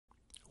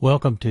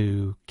Welcome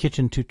to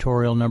kitchen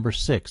tutorial number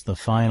 6, the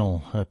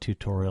final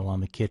tutorial on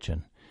the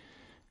kitchen.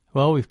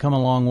 Well, we've come a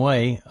long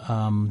way.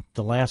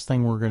 The last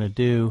thing we're going to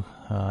do,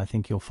 I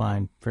think you'll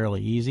find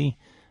fairly easy.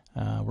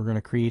 We're going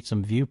to create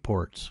some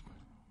viewports.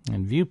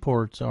 And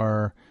viewports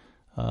are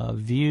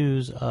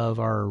views of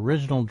our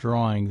original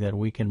drawing that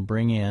we can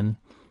bring in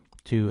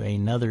to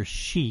another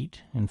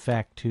sheet, in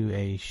fact to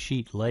a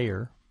sheet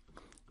layer,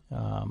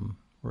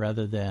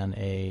 rather than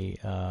a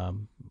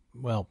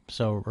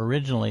so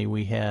originally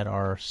we had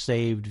our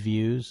saved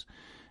views.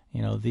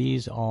 You know,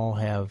 these all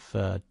have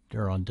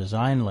are on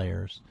design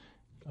layers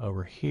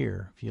over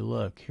here. If you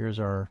look, here's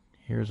our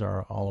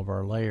all of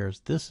our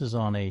layers. This is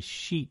on a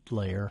sheet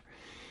layer,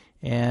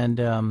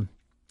 and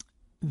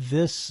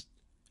this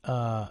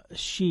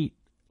sheet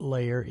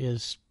layer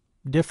is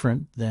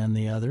different than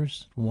the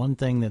others. One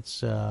thing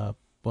that's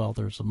well,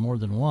 there's more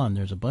than one.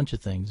 There's a bunch of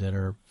things that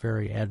are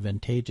very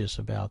advantageous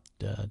about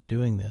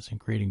doing this and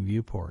creating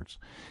viewports.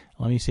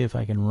 Let me see if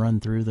I can run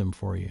through them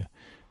for you.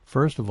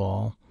 First of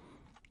all,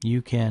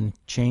 you can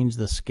change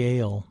the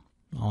scale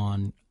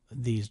on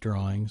these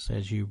drawings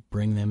as you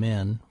bring them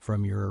in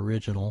from your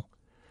original.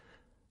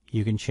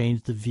 You can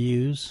change the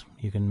views.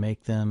 You can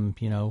make them,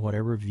 you know,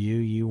 whatever view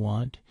you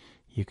want.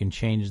 You can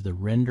change the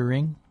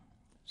rendering.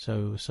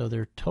 So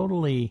they're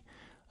totally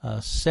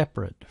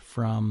separate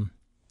from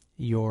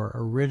your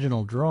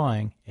original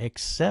drawing,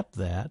 except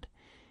that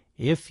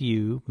if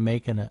you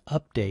make an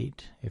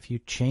update, if you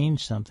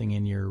change something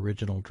in your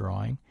original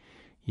drawing,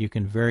 you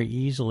can very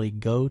easily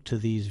go to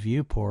these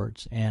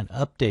viewports and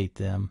update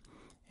them,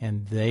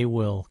 and they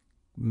will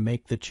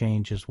make the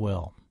change as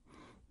well.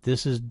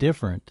 This is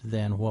different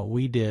than what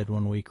we did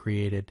when we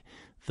created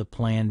the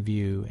plan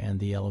view and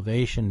the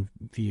elevation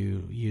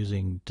view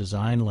using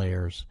design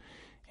layers,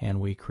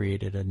 and we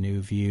created a new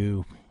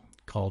view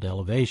called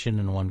elevation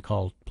and one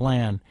called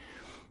plan.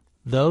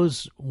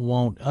 Those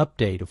won't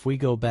update. If we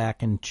go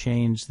back and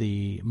change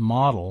the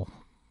model,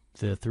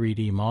 the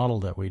 3D model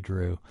that we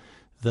drew,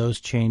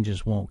 those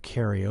changes won't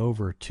carry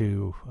over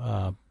to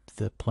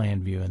the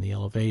plan view and the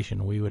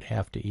elevation. We would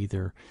have to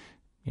either,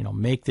 you know,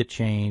 make the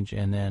change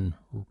and then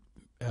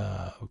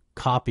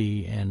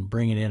copy and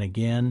bring it in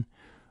again,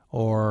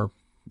 or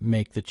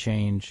make the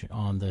change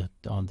on the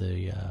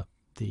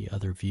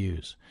other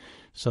views.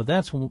 So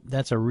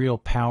that's a real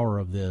power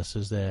of this,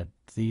 is that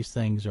these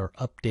things are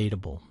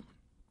updatable.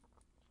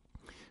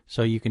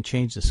 So you can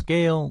change the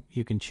scale,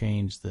 you can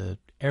change the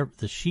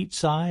sheet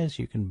size.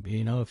 You can,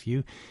 you know, if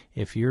you're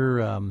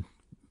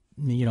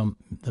you know,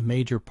 the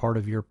major part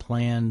of your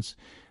plans,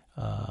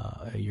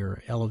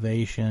 your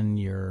elevation,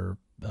 your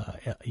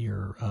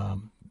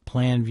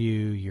plan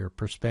view, your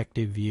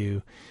perspective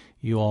view,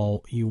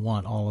 you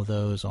want all of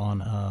those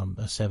on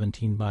a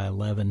 17 by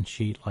 11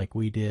 sheet like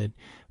we did.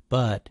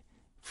 But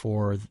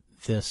for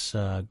this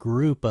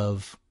group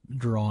of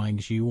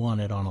drawings, you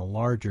want it on a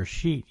larger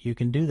sheet. You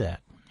can do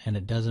that, and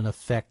it doesn't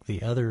affect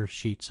the other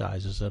sheet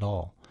sizes at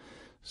all.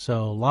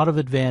 So a lot of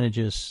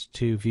advantages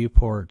to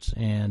viewports,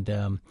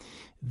 and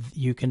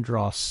you can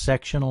draw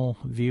sectional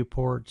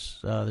viewports.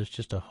 There's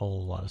just a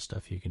whole lot of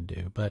stuff you can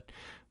do. But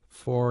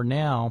for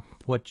now,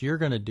 what you're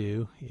going to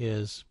do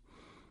is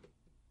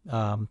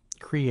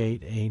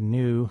create a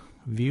new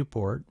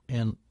viewport.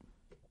 And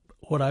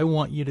what I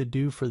want you to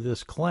do for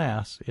this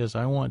class is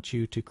I want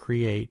you to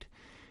create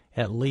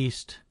at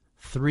least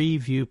 3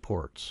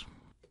 viewports.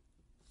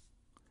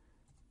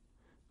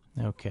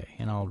 Okay,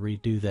 and I'll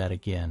redo that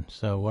again.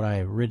 So what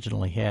I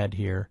originally had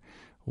here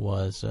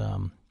was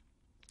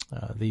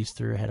these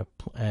three. I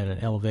had an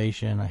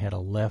elevation, I had a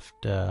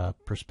left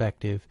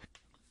perspective,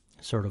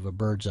 sort of a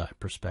bird's eye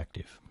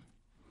perspective.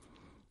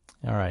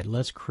 All right,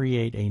 let's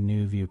create a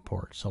new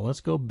viewport. So let's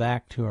go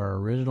back to our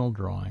original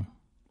drawing,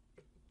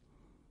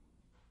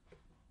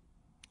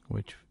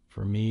 which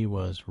for me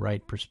was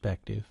right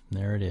perspective.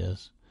 There it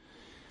is.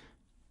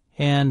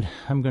 And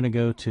I'm going to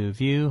go to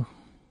View,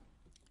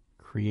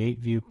 Create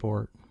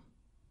Viewport,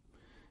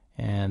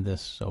 and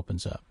this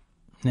opens up.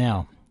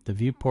 Now, the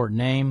viewport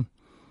name,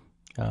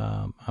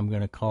 I'm going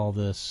to call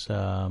this,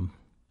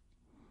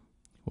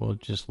 we'll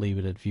just leave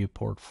it at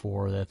Viewport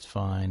 4, that's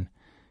fine.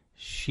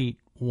 Sheet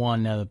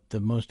 1, now the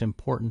most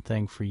important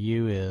thing for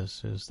you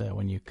is that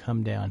when you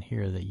come down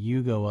here, that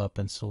you go up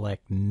and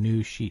select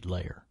New Sheet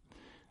Layer.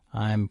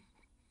 I'm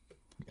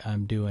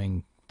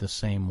doing the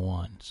same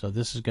one. So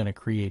this is going to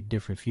create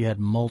different. If you had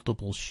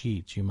multiple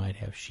sheets, you might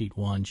have sheet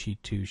 1,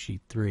 sheet 2, sheet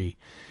 3.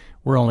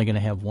 We're only going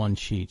to have one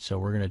sheet, so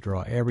we're going to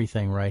draw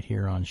everything right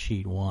here on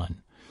sheet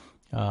 1.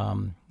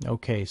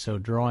 Okay, so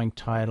drawing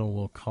title,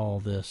 we'll call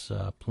this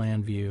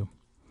Plan View.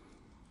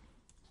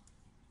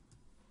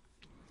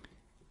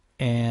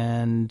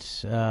 And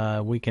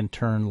we can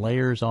turn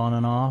layers on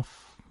and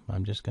off.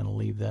 I'm just going to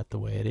leave that the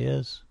way it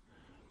is.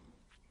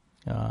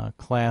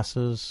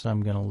 Classes,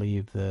 I'm going to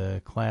leave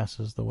the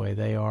classes the way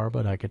they are,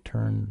 but I could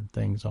turn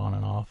things on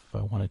and off if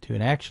I wanted to.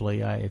 And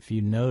actually, if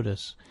you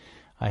notice,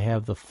 I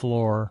have the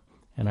floor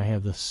and I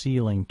have the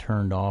ceiling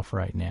turned off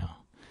right now.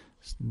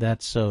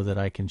 That's so that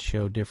I can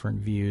show different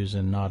views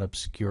and not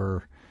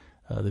obscure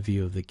the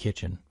view of the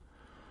kitchen.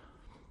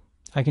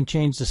 I can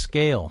change the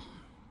scale.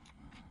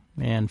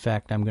 And in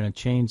fact, I'm going to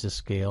change the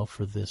scale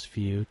for this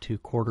view to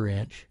 1/4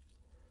 inch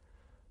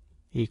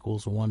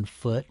equals 1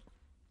 foot.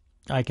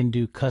 I can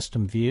do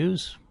custom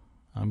views.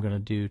 I'm going to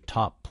do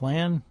top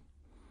plan.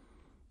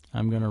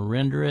 I'm going to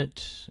render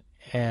it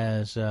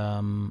as,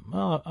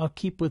 well, I'll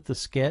keep with the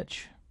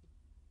sketch.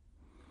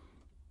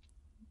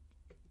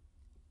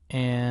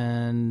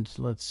 And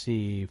let's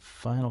see,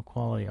 final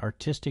quality,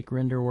 artistic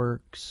render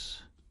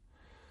works.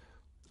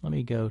 Let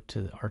me go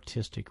to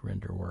artistic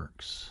render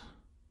works.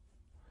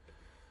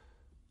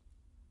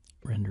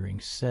 Rendering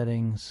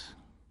settings.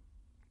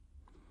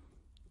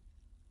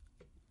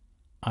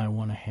 I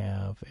want to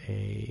have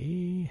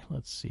a,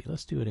 let's see,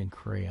 let's do it in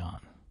crayon.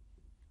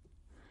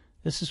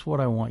 This is what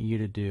I want you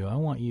to do. I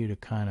want you to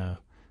kind of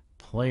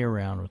play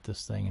around with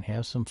this thing and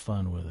have some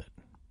fun with it.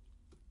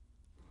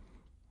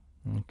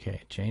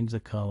 Okay, change the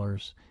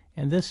colors.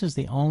 And this is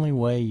the only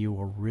way you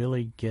will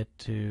really get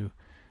to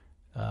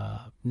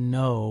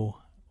know,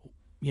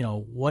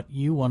 what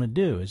you want to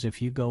do, is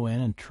if you go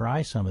in and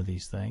try some of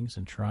these things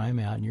and try them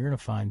out, and you're going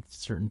to find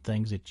certain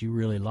things that you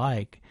really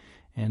like.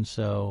 And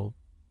so,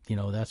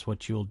 that's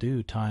what you'll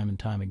do time and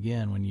time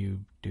again when you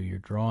do your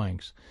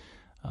drawings.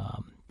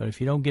 But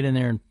if you don't get in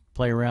there and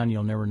play around,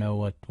 you'll never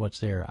know what's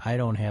there. I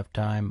don't have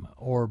time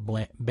or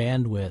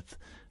bandwidth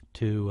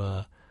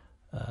to,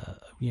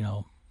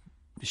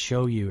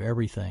 show you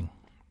everything.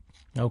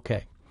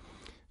 Okay,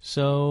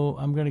 so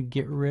I'm going to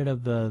get rid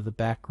of the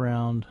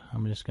background.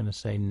 I'm just going to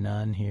say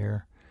none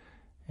here,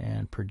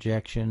 and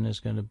projection is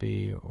going to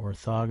be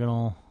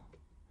orthogonal,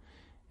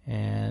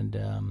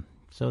 and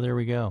so there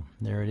we go.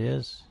 There it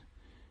is,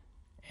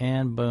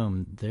 and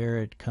boom, there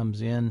it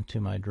comes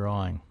into my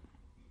drawing.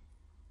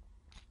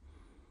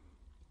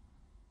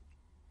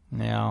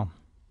 Now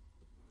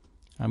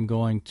I'm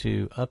going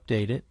to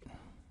update it.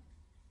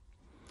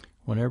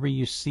 Whenever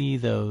you see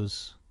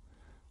those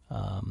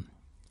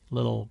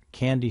little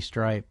candy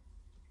stripe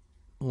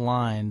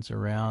lines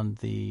around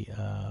the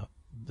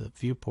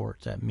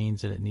viewports, that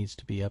means that it needs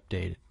to be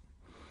updated.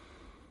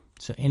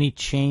 So any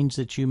change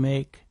that you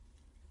make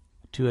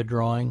to a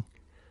drawing,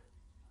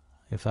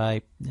 if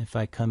I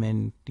come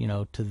in,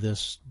 to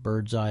this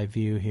bird's eye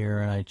view here,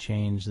 and I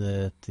change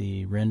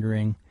the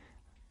rendering,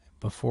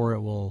 before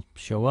it will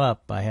show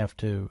up, I have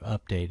to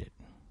update it.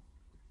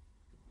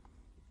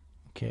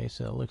 Okay,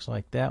 so it looks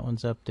like that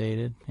one's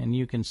updated, and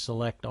you can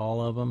select all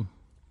of them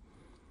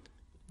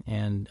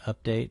and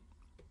update.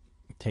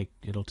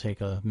 It'll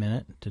take a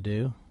minute to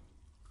do.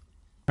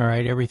 All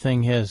right,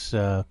 everything has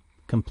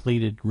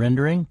completed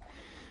rendering,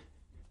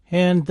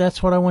 and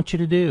that's what I want you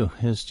to do,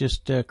 is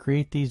just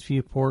create these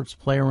viewports,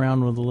 play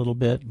around with a little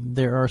bit.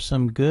 There are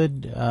some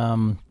good,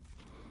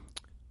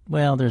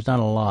 well, there's not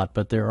a lot,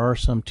 but there are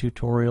some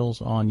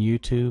tutorials on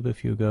YouTube.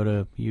 If you go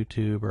to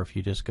YouTube, or if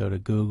you just go to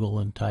Google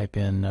and type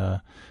in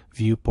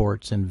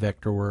viewports and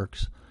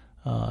Vectorworks,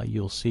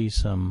 you'll see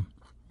some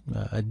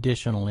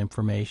additional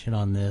information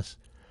on this.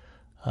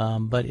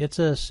 But it's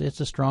a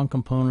strong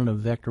component of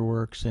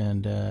Vectorworks,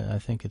 and I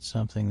think it's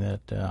something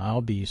that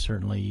I'll be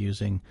certainly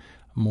using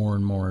more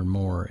and more and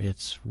more.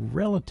 It's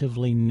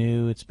relatively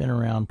new. It's been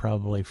around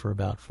probably for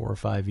about 4 or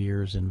 5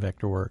 years in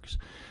Vectorworks.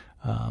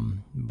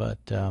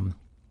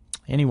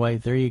 Anyway,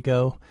 there you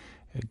go.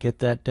 Get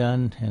that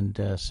done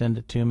and send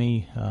it to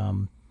me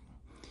and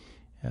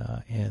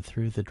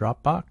through the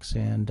Dropbox,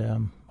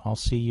 and I'll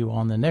see you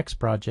on the next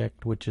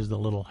project, which is the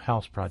little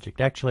house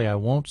project. Actually, I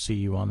won't see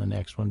you on the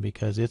next one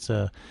because it's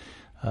a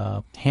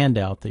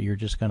handout that you're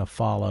just going to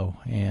follow,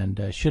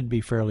 and should be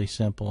fairly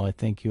simple. I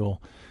think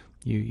you'll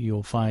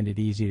find it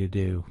easy to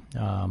do.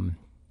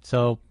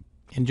 So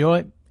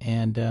enjoy,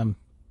 and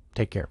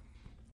take care.